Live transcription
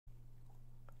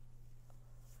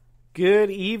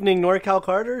Good evening, Norcal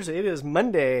Karters. It is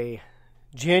Monday,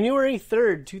 January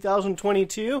 3rd,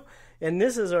 2022, and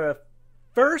this is our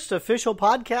first official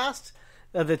podcast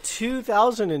of the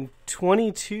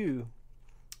 2022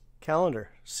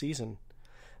 calendar season.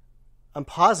 I'm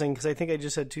pausing because I think I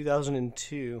just said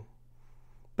 2002,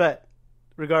 but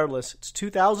regardless, it's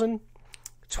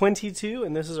 2022,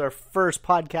 and this is our first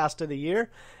podcast of the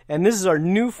year, and this is our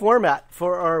new format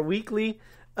for our weekly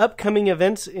upcoming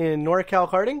events in NorCal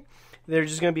Karting. They're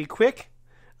just going to be quick.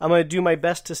 I'm going to do my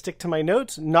best to stick to my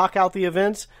notes, knock out the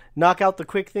events, knock out the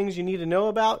quick things you need to know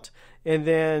about, and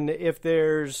then if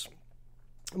there's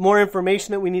more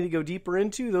information that we need to go deeper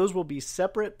into, those will be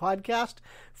separate podcasts.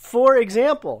 For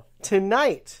example,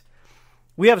 tonight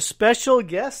we have special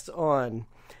guests on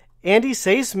Andy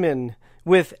Seesemann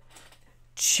with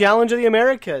Challenge of the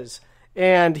Americas.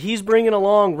 And he's bringing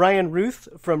along Ryan Ruth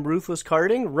from Ruthless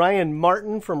Karting, Ryan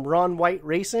Martin from Ron White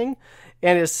Racing,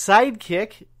 and his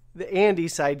sidekick, the Andy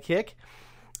sidekick,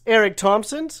 Erik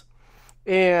Tomsons.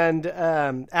 And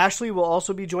Ashley will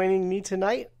also be joining me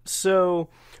tonight. So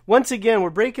once again, we're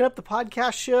breaking up the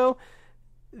podcast show.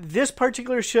 This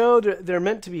particular show, they're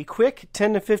meant to be quick,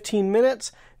 10 to 15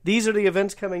 minutes. These are the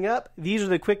events coming up. These are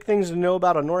the quick things to know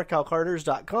about on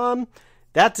NorcalKarters.com.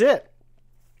 That's it.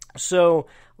 So,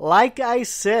 like I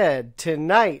said,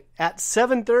 tonight at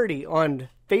 7:30 on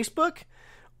Facebook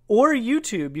or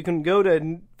YouTube, you can go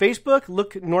to Facebook,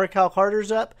 look NorCal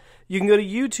Karters up. You can go to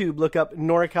YouTube, look up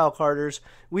NorCal Karters.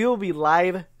 We will be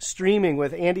live streaming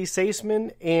with Andy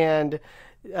Seesemann and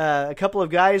a couple of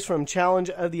guys from Challenge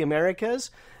of the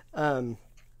Americas.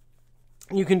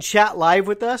 You can chat live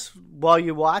with us while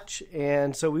you watch,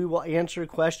 and so we will answer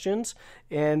questions.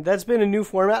 And that's been a new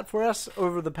format for us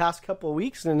over the past couple of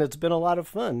weeks, and it's been a lot of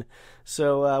fun.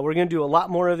 So we're going to do a lot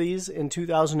more of these in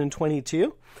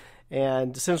 2022.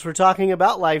 And since we're talking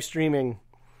about live streaming,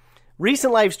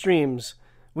 recent live streams,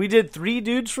 we did 3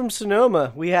 dudes from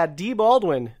Sonoma. We had D.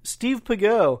 Baldwin, Steve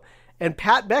Piggott, and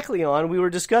Pat Beckly on. We were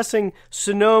discussing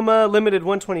Sonoma limited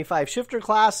 125 shifter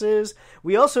classes.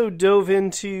 We also dove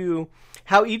into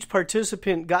how each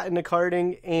participant got into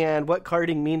karting and what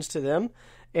karting means to them.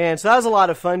 And so that was a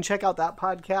lot of fun. Check out that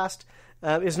podcast.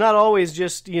 It's not always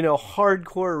just,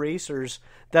 hardcore racers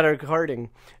that are karting.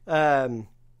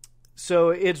 So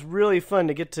it's really fun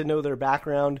to get to know their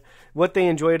background, what they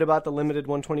enjoyed about the limited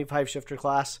 125 shifter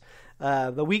class.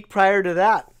 The week prior to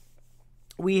that,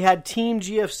 we had Team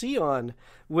GFC on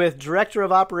with Director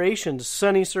of Operations,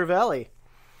 Sonny Cervelli.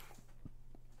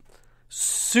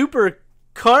 Super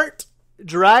kart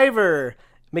driver,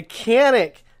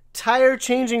 mechanic,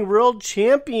 tire-changing world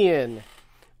champion,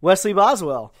 Wes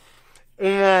Boswell.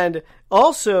 And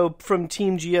also from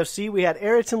Team GFC, we had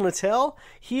Aryton Littell.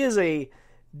 He is a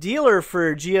dealer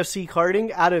for GFC Karting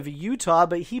out of Utah,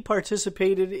 but he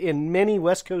participated in many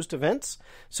West Coast events.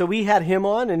 So we had him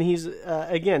on, and he's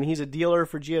a dealer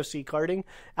for GFC Karting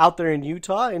out there in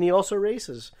Utah, and he also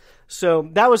races. So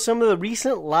that was some of the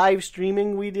recent live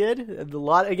streaming we did. A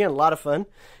lot of fun.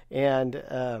 And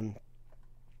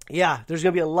there's going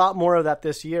to be a lot more of that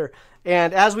this year.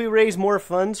 And as we raise more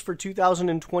funds for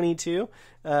 2022,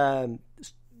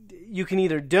 you can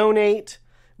either donate.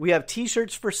 We have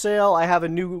t-shirts for sale. I have a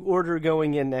new order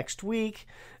going in next week.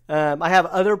 I have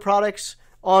other products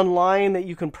online that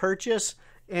you can purchase.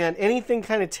 And anything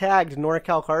kind of tagged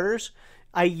NorCal Karters,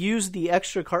 I use the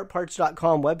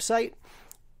extrakartparts.com website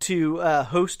to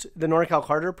host the NorCal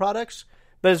Karter products.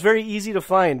 But it's very easy to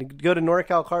find. Go to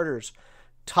NorCal Karters,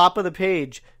 top of the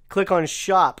page, click on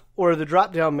Shop, or the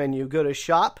drop-down menu, go to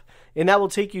Shop, and that will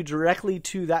take you directly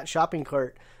to that shopping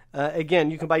cart. Again,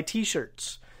 you can buy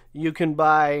t-shirts. You can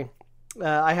buy,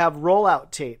 I have rollout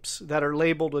tapes that are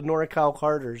labeled with NorCal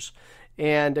Karters,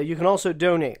 and you can also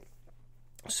donate.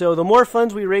 So the more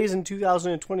funds we raise in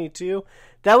 2022,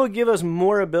 that will give us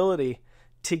more ability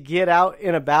to get out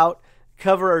and about,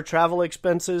 cover our travel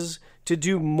expenses, to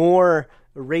do more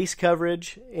race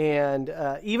coverage, and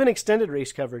even extended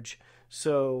race coverage.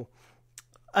 So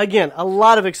again, a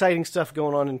lot of exciting stuff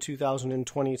going on in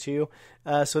 2022.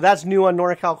 So that's new on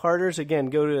NorCal Karters. Again,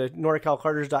 go to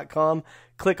NorcalKarters.com,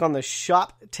 click on the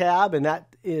Shop tab, and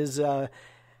that is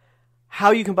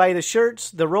how you can buy the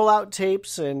shirts, the rollout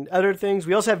tapes, and other things.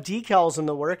 We also have decals in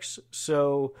the works.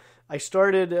 So I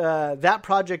started that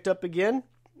project up again.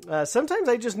 Sometimes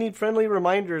I just need friendly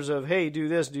reminders of, hey, do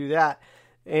this, do that.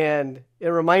 And it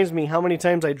reminds me how many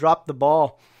times I dropped the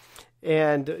ball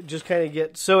and just kind of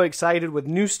get so excited with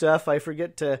new stuff, I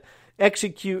forget to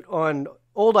execute on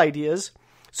old ideas.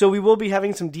 So we will be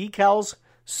having some decals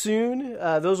soon.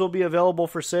 Those will be available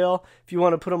for sale if you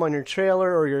want to put them on your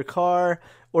trailer or your car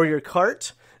or your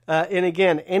cart. And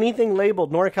again, anything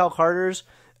labeled NorCal Karters,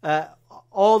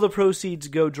 all the proceeds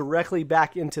go directly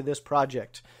back into this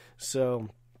project. So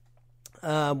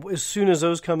as soon as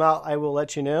those come out, I will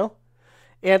let you know.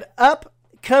 And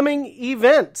upcoming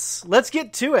events. Let's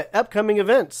get to it. Upcoming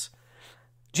events.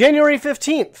 January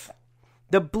 15th,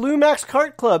 the Blue Max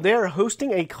Kart Club. They are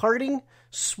hosting a karting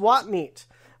swap meet.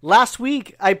 Last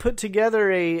week, I put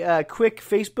together a quick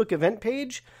Facebook event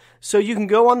page. So you can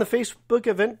go on the Facebook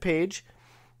event page.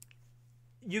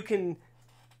 You can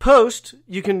post.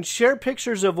 You can share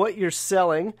pictures of what you're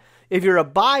selling. If you're a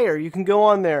buyer, you can go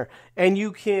on there and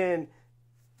you can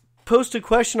post a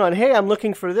question on, hey, I'm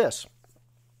looking for this.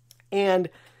 And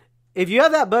if you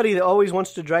have that buddy that always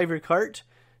wants to drive your kart,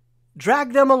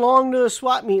 drag them along to the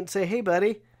swap meet and say, hey,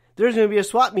 buddy, there's going to be a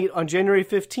swap meet on January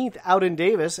 15th out in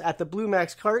Davis at the Blue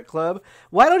Max Kart Club.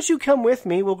 Why don't you come with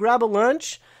me? We'll grab a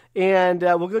lunch and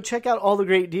we'll go check out all the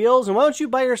great deals. And why don't you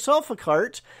buy yourself a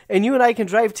kart and you and I can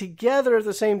drive together at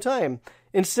the same time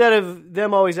instead of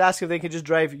them always asking if they could just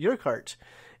drive your kart.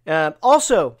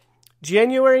 Also,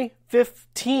 January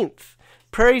 15th,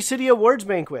 Prairie City Awards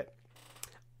Banquet.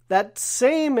 That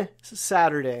same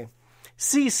Saturday,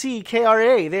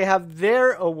 CCKRA, they have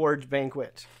their awards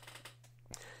banquet.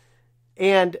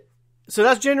 And so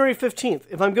that's January 15th.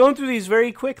 If I'm going through these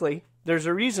very quickly, there's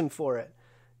a reason for it.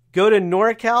 Go to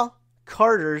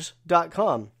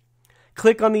norcalkarters.com.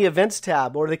 Click on the events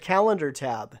tab or the calendar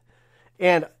tab.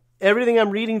 And everything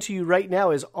I'm reading to you right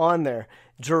now is on there.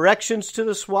 Directions to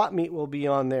the swap meet will be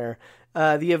on there.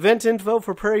 The event info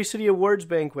for Prairie City Awards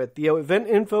Banquet. The event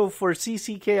info for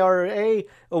CCKRA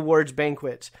Awards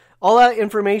Banquet. All that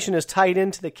information is tied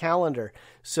into the calendar.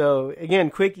 So, again,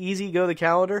 quick, easy, go to the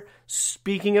calendar.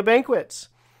 Speaking of banquets,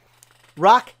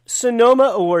 Rok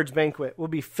Sonoma Awards Banquet will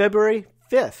be February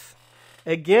 5th.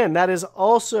 Again, that is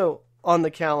also on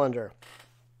the calendar.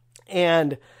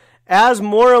 And as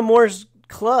more and more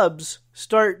clubs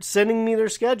start sending me their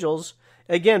schedules,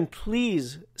 again,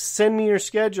 please send me your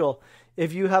schedule.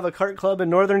 If you have a kart club in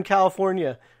Northern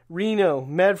California, Reno,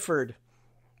 Medford,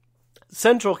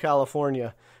 Central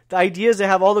California, the idea is to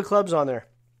have all the clubs on there.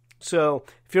 So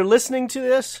if you're listening to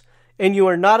this and you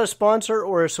are not a sponsor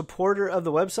or a supporter of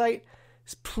the website,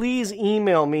 please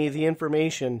email me the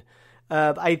information.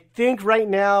 I think right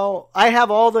now I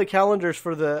have all the calendars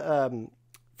for the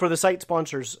site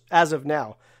sponsors as of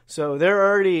now. So they're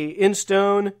already in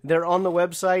stone. They're on the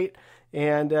website.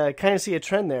 And kind of see a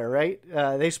trend there, right?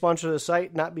 They sponsor the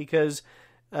site not because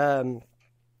I'm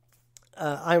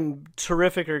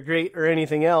terrific or great or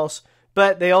anything else,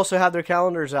 but they also have their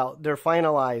calendars out. They're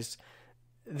finalized.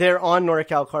 They're on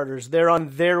Norcal Karters. They're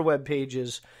on their web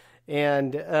pages.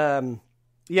 And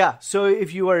so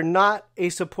if you are not a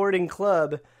supporting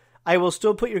club, I will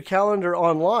still put your calendar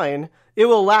online. It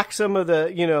will lack some of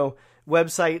the,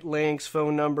 website links,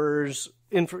 phone numbers,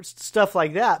 stuff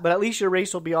like that, but at least your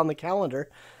race will be on the calendar.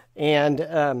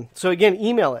 And so again,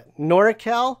 email it,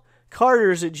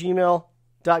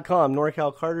 norcalkarters@gmail.com,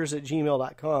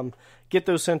 norcalkarters@gmail.com. Get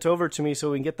those sent over to me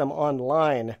so we can get them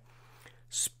online.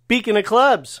 Speaking of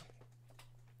clubs,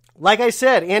 like I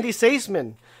said, Andy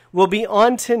Seesemann will be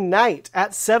on tonight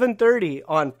at 7:30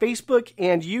 on Facebook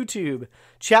and YouTube.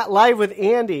 Chat live with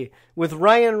Andy, with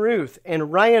Ryan Ruth,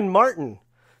 and Ryan Martin.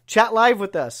 Chat live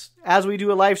with us as we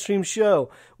do a live stream show.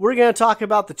 We're going to talk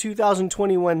about the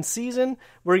 2021 season.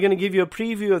 We're going to give you a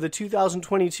preview of the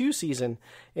 2022 season.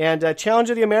 And Challenge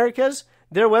of the Americas,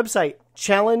 their website,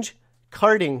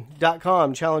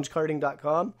 challengekarting.com,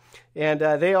 challengekarting.com. And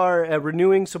they are a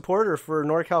renewing supporter for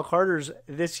Norcal Karters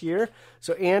this year.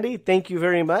 So, Andy, thank you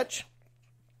very much.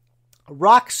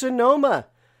 Rok Sonoma,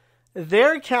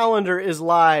 their calendar is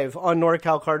live on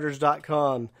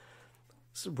norcalkarters.com.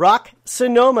 Rok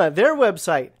Sonoma, their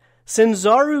website,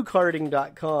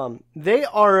 senzarukarting.com. They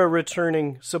are a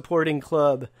returning supporting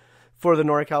club for the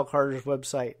Norcal Karters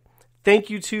website. Thank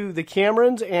you to the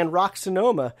Camerons and Rok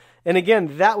Sonoma. And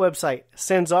again, that website,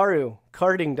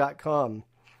 senzarukarting.com.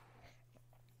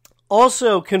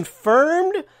 Also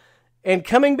confirmed and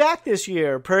coming back this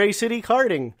year, Prairie City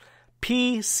Karting,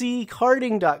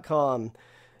 pckarting.com.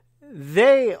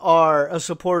 They are a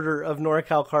supporter of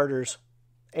Norcal Karters.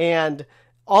 And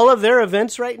all of their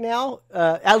events right now,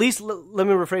 at least let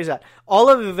me rephrase that. All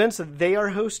of the events that they are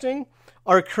hosting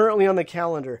are currently on the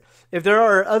calendar. If there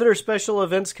are other special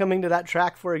events coming to that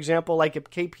track, for example, like a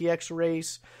KPX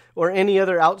race or any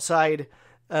other outside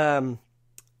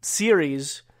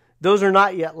series, those are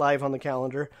not yet live on the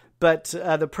calendar. But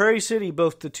the Prairie City,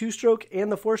 both the 2-stroke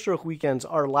and the 4-stroke weekends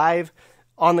are live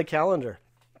on the calendar.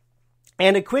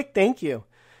 And a quick thank you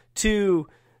to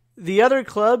the other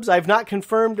clubs. I've not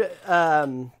confirmed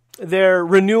their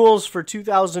renewals for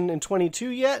 2022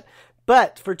 yet,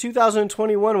 but for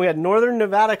 2021, we had Northern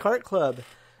Nevada Kart Club,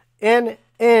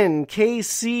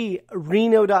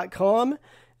 NNKCReno.com.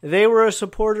 They were a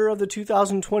supporter of the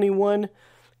 2021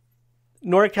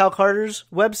 Norcal Karters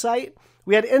website.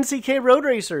 We had NCK Road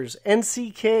Racers,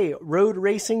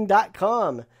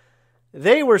 NCKRoadRacing.com.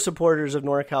 They were supporters of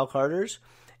Norcal Karters.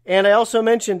 And I also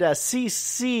mentioned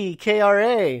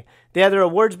CCKRA. They had their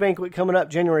awards banquet coming up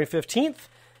January 15th.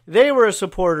 They were a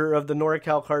supporter of the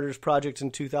Norcal Karters project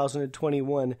in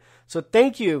 2021. So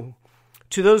thank you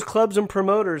to those clubs and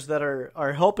promoters that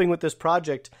are helping with this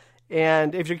project.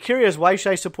 And if you're curious, why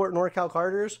should I support Norcal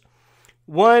Karters?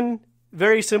 One,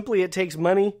 very simply, it takes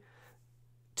money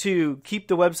to keep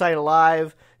the website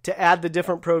alive, to add the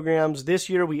different programs. This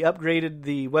year, we upgraded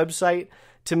the website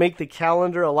to make the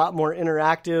calendar a lot more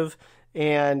interactive.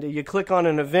 And you click on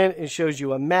an event, it shows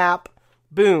you a map.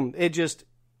 Boom.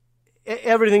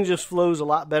 Everything just flows a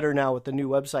lot better now with the new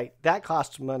website. That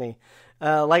costs money.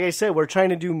 Like I said, we're trying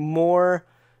to do more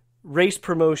race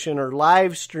promotion or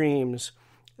live streams.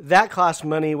 That costs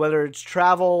money, whether it's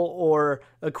travel or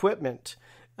equipment.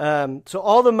 So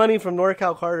all the money from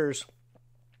Norcal Karters,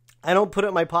 I don't put it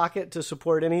in my pocket to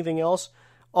support anything else.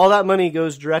 All that money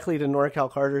goes directly to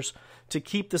Norcal Karters to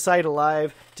keep the site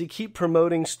alive, to keep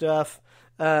promoting stuff.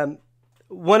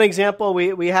 One example,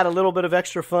 we had a little bit of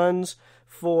extra funds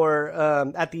for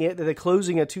at the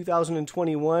closing of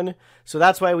 2021. So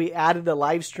that's why we added the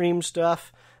live stream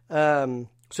stuff. So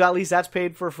at least that's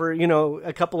paid for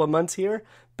a couple of months here.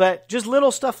 But just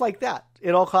little stuff like that.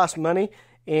 It all costs money.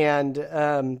 And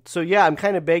so, yeah, I'm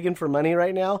kind of begging for money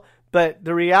right now. But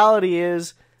the reality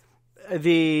is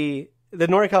the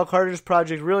Norcal Karters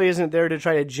project really isn't there to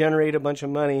try to generate a bunch of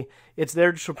money. It's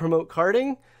there to promote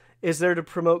karting. It's there to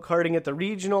promote karting at the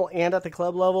regional and at the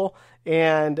club level.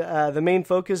 And the main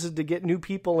focus is to get new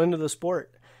people into the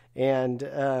sport. And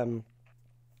to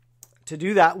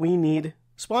do that, we need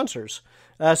sponsors.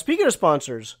 Speaking of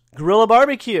sponsors, Gorilla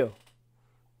Barbecue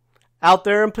out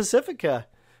there in Pacifica.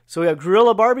 So we have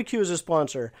Gorilla Barbecue as a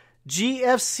sponsor.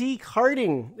 GFC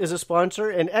Karting is a sponsor,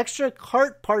 and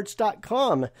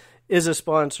ExtraKartParts.com is a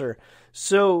sponsor.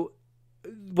 So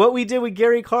what we did with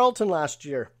Gary Carlton last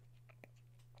year,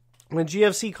 when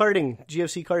GFC Karting,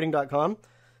 GFCKarting.com,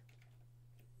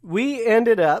 we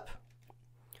ended up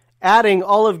adding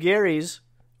all of Gary's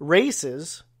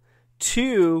races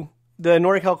to the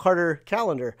Norcal Karter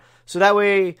calendar. So that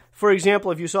way, for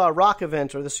example, if you saw a rock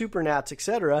event or the Supernats,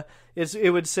 etc.,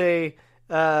 it would say,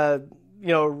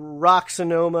 Rok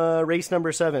Sonoma, race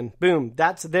number 7. Boom.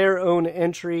 That's their own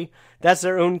entry. That's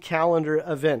their own calendar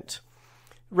event.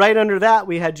 Right under that,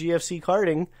 we had GFC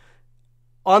Karting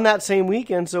on that same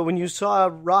weekend. So when you saw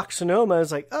Rok Sonoma,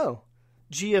 it's like, oh,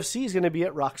 GFC is going to be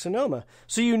at Rok Sonoma.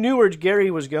 So you knew where Gary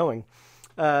was going.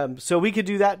 So we could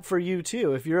do that for you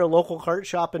too. If you're a local kart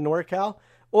shop in NorCal,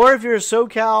 or if you're a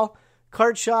SoCal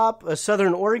kart shop, a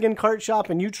Southern Oregon kart shop,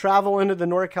 and you travel into the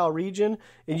NorCal region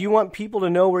and you want people to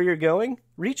know where you're going,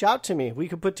 reach out to me. We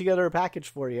could put together a package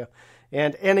for you.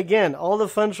 And again, all the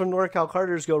funds from Norcal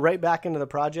Karters go right back into the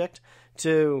project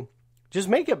to just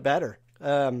make it better.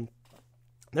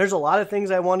 There's a lot of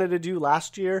things I wanted to do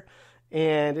last year,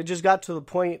 and it just got to the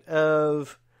point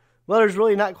of, well, there's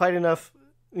really not quite enough,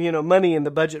 money in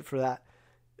the budget for that.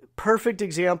 Perfect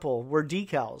example were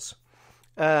decals.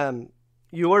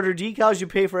 You order decals, you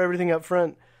pay for everything up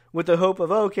front with the hope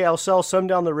of, okay, I'll sell some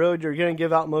down the road. You're going to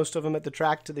give out most of them at the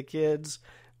track to the kids,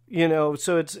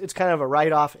 so it's kind of a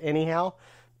write-off anyhow.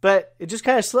 But it just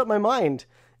kind of slipped my mind.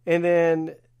 And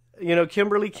then,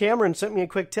 Kimberly Cameron sent me a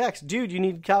quick text. Dude, you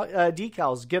need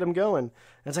decals. Get them going. And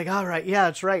it's like, all right, yeah,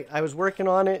 that's right. I was working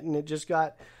on it, and it just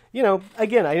got,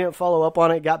 again, I didn't follow up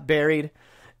on it. It got buried.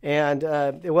 And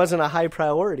it wasn't a high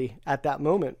priority at that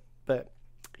moment. But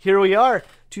here we are.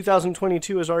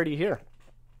 2022 is already here.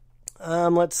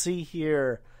 Let's see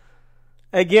here.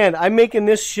 Again, I'm making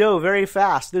this show very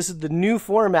fast. This is the new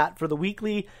format for the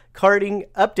weekly karting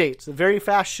updates. A very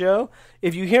fast show.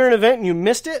 If you hear an event and you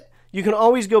missed it, you can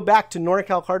always go back to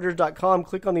NorcalKarters.com,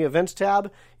 click on the events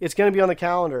tab. It's going to be on the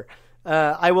calendar.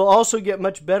 I will also get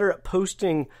much better at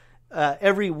posting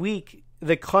every week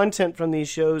the content from these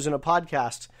shows in a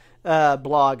podcast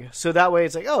blog. So that way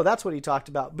it's like, oh, that's what he talked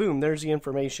about. Boom, there's the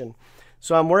information.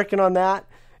 So I'm working on that.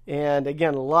 And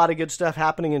again, a lot of good stuff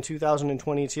happening in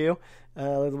 2022.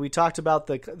 We talked about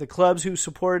the clubs who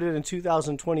supported in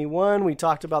 2021. We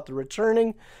talked about the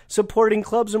returning supporting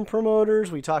clubs and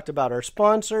promoters. We talked about our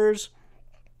sponsors.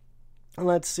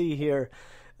 Let's see here.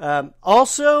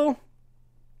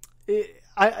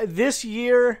 This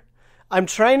year, I'm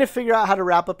trying to figure out how to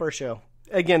wrap up our show.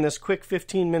 Again, this quick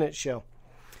 15-minute show.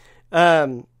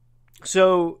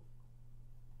 So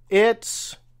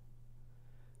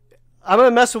I'm going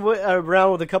to mess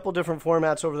around with a couple different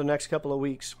formats over the next couple of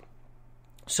weeks.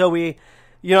 So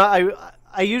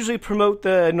I usually promote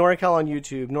the NorCal on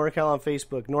YouTube, NorCal on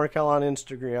Facebook, NorCal on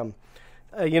Instagram.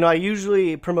 I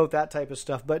usually promote that type of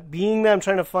stuff. But being that I'm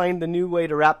trying to find the new way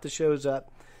to wrap the shows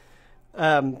up,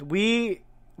 we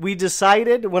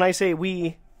decided, when I say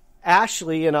we,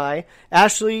 Ashley and I,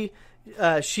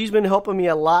 she's been helping me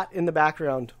a lot in the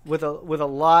background with a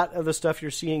lot of the stuff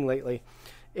you're seeing lately.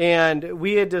 And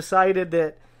we had decided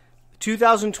that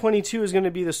 2022 is going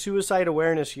to be the suicide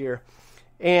awareness year.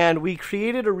 And we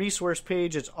created a resource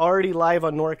page. It's already live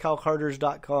on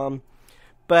norcalkarters.com.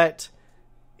 But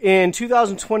in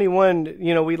 2021,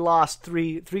 we lost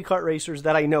three kart racers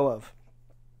that I know of.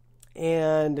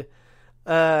 And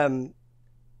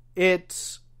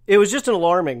it was just an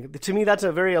alarming. To me, that's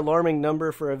a very alarming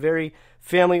number for a very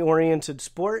family-oriented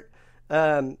sport.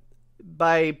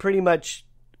 By pretty much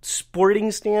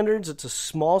sporting standards, it's a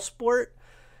small sport.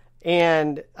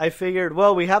 And I figured,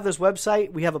 well, we have this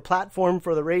website. We have a platform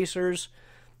for the racers.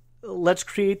 Let's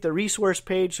create the resource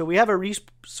page. So we have a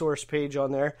resource page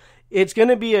on there. It's going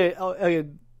to be a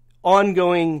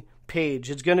ongoing page.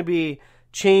 It's going to be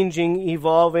changing,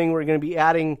 evolving. We're going to be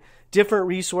adding different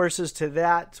resources to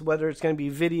that, whether it's going to be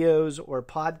videos or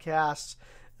podcasts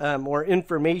or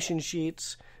information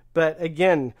sheets. But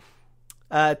again,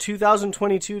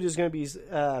 2022 is going to be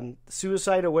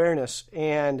suicide awareness.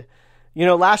 And,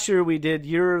 last year we did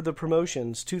Year of the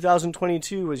Promotions.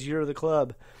 2022 was Year of the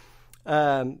Club.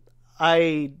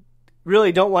 I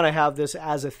really don't want to have this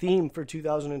as a theme for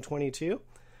 2022,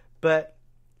 but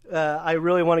I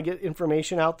really want to get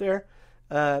information out there.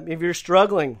 If you're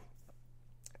struggling,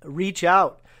 reach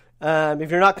out. If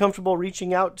you're not comfortable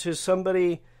reaching out to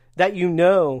somebody that you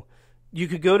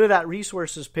could go to that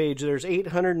resources page. There's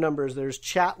 800 numbers. There's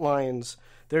chat lines.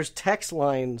 There's text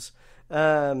lines.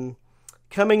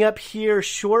 Coming up here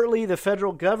shortly, the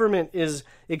federal government is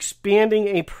expanding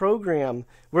a program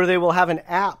where they will have an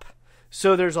app.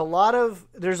 So there's a lot of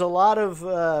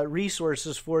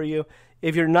resources for you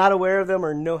if you're not aware of them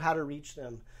or know how to reach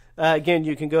them. Again,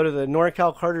 you can go to the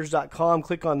norcalkarters.com,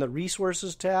 click on the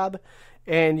resources tab,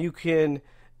 and you can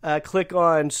click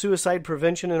on suicide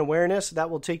prevention and awareness. That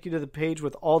will take you to the page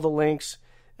with all the links.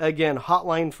 Again,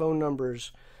 hotline phone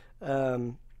numbers.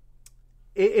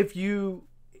 If you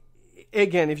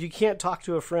can't talk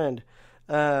to a friend,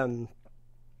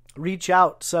 reach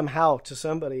out somehow to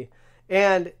somebody.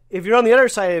 And if you're on the other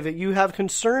side of it, you have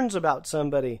concerns about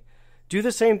somebody, do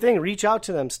the same thing. Reach out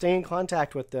to them. Stay in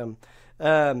contact with them.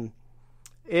 I've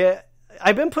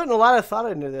been putting a lot of thought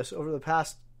into this over the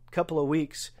past couple of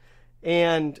weeks.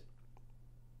 And,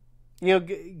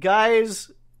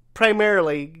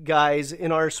 primarily guys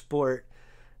in our sport,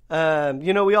 we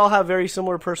all have very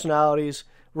similar personalities.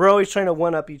 We're always trying to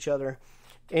one-up each other.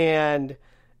 And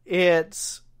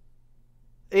it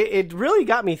really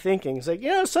got me thinking. It's like,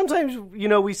 sometimes,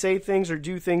 we say things or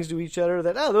do things to each other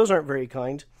that, those aren't very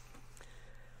kind.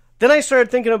 Then I started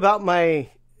thinking about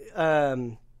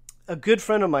a good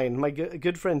friend of mine, my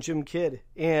good friend Jim Kidd,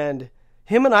 and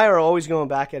him and I are always going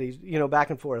back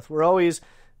and forth. We're always,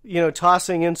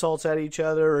 tossing insults at each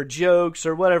other or jokes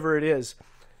or whatever it is.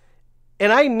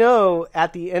 And I know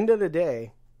at the end of the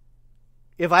day,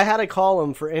 if I had to call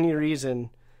him for any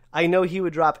reason, I know he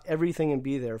would drop everything and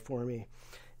be there for me.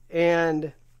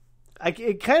 And I've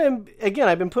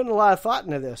been putting a lot of thought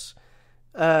into this.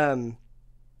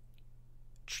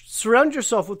 Surround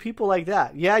yourself with people like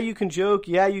that. Yeah, you can joke.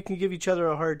 Yeah, you can give each other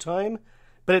a hard time.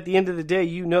 But at the end of the day,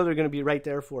 they're going to be right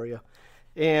there for you.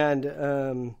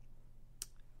 And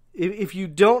if you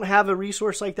don't have a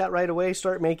resource like that right away,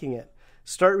 start making it.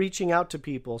 Start reaching out to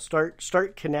people.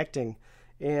 Start connecting.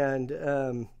 And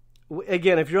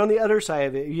again, if you're on the other side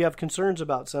of it, you have concerns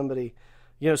about somebody,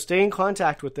 stay in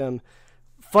contact with them.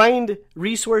 Find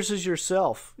resources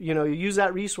yourself. Use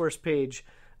that resource page.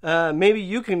 Maybe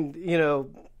you can,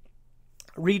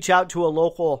 reach out to a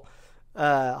local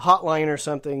hotline or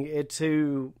something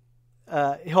to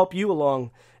help you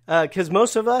along. Because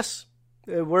most of us,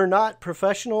 we're not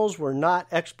professionals. We're not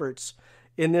experts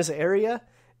in this area.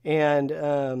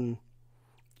 And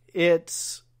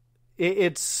it's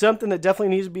something that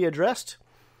definitely needs to be addressed.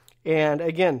 And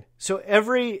again, so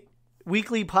every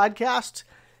weekly podcast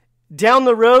down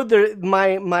the road,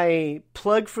 my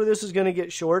plug for this is going to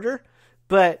get shorter,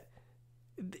 but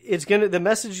the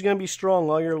message is going to be strong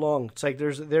all year long. It's like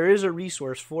there is a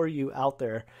resource for you out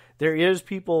there. There is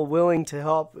people willing to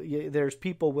help. There's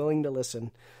people willing to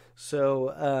listen.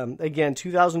 So again,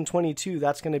 2022,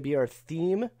 that's going to be our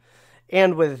theme.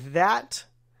 And with that,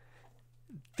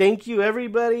 thank you,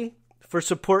 everybody, for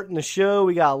supporting the show.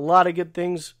 We got a lot of good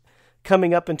things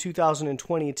coming up in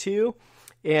 2022.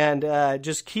 And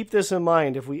just keep this in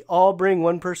mind. If we all bring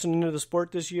one person into the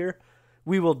sport this year,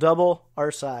 we will double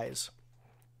our size.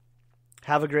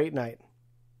 Have a great night.